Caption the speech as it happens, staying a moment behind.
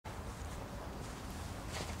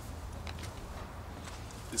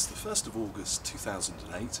It's the 1st of August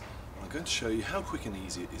 2008 and I'm going to show you how quick and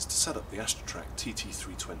easy it is to set up the AstroTrac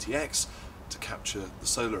TT320X to capture the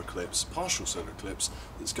solar eclipse, partial solar eclipse,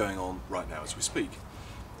 that's going on right now as we speak.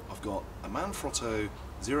 I've got a Manfrotto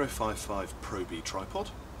 055 Pro B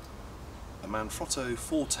tripod, a Manfrotto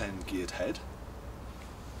 410 geared head,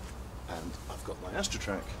 and I've got my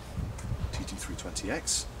AstroTrac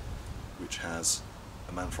TT320X, which has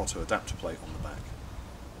a Manfrotto adapter plate on the back.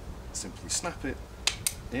 Simply snap it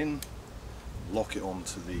in, lock it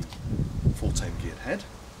onto the 410 geared head.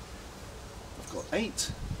 I've got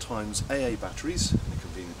 8 times AA batteries in a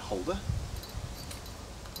convenient holder.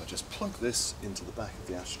 I just plug this into the back of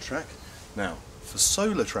the AstroTrac. Now, for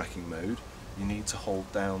solar tracking mode, you need to hold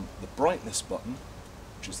down the brightness button,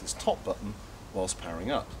 which is this top button, whilst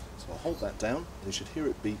powering up. So I'll hold that down, and you should hear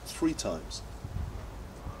it beep 3 times.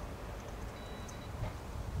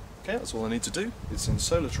 Okay, that's all I need to do. It's in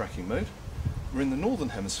solar tracking mode. We're in the northern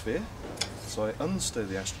hemisphere, so I unstow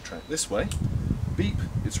the AstroTrac this way. Beep,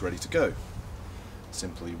 it's ready to go.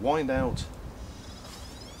 Simply wind out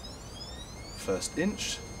first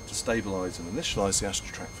inch to stabilise and initialise the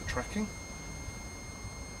AstroTrac for tracking.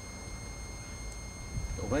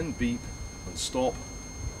 It'll then beep and stop,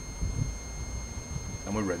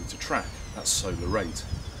 and we're ready to track at solar rate.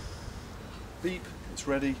 Beep, it's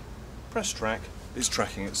ready. Press track, it's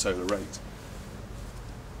tracking at solar rate.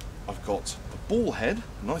 I've got a ball head,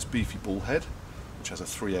 a nice beefy ball head, which has a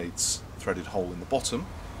 3/8 threaded hole in the bottom.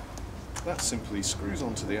 That simply screws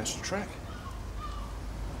onto the AstroTrac,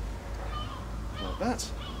 like that.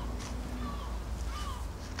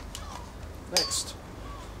 Next,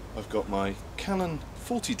 I've got my Canon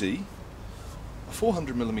 40D, a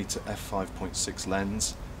 400mm f5.6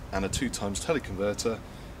 lens, and a 2x teleconverter,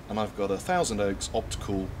 and I've got a 1000 Oaks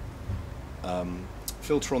optical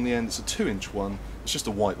filter on the end. It's a 2-inch one. It's just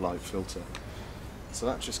a white light filter. So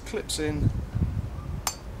that just clips in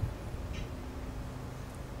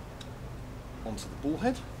onto the ball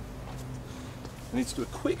head. I need to do a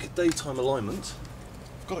quick daytime alignment.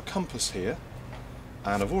 I've got a compass here,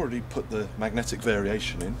 and I've already put the magnetic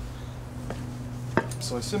variation in.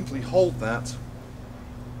 So I simply hold that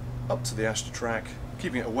up to the AstroTrac,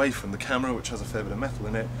 keeping it away from the camera, which has a fair bit of metal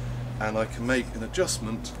in it, and I can make an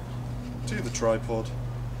adjustment to the tripod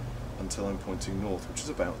until I'm pointing north, which is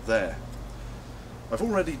about there. I've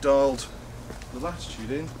already dialed the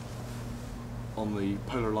latitude in on the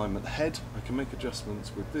polar alignment head. I can make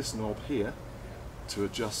adjustments with this knob here to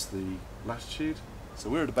adjust the latitude. So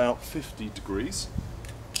we're at about 50 degrees,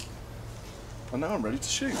 and now I'm ready to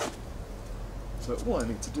shoot. So all I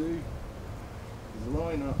need to do is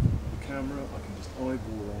line up the camera. I can just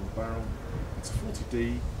eyeball along the barrel. It's a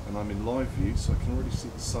 40D and I'm in live view, so I can already see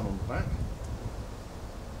the sun on the back.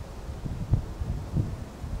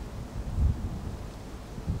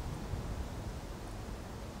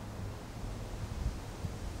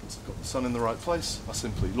 Once I've got the sun in the right place, I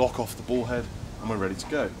simply lock off the ball head and we're ready to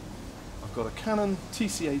go. I've got a Canon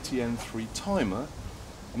TC80N3 timer.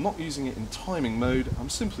 I'm not using it in timing mode, I'm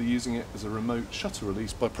simply using it as a remote shutter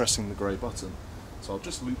release by pressing the grey button. So I'll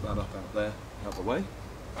just loop that up out there, out the way.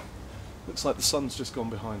 Looks like the sun's just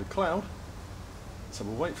gone behind a cloud, so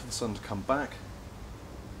we'll wait for the sun to come back,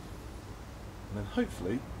 and then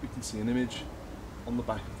hopefully we can see an image on the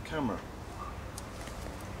back of the camera.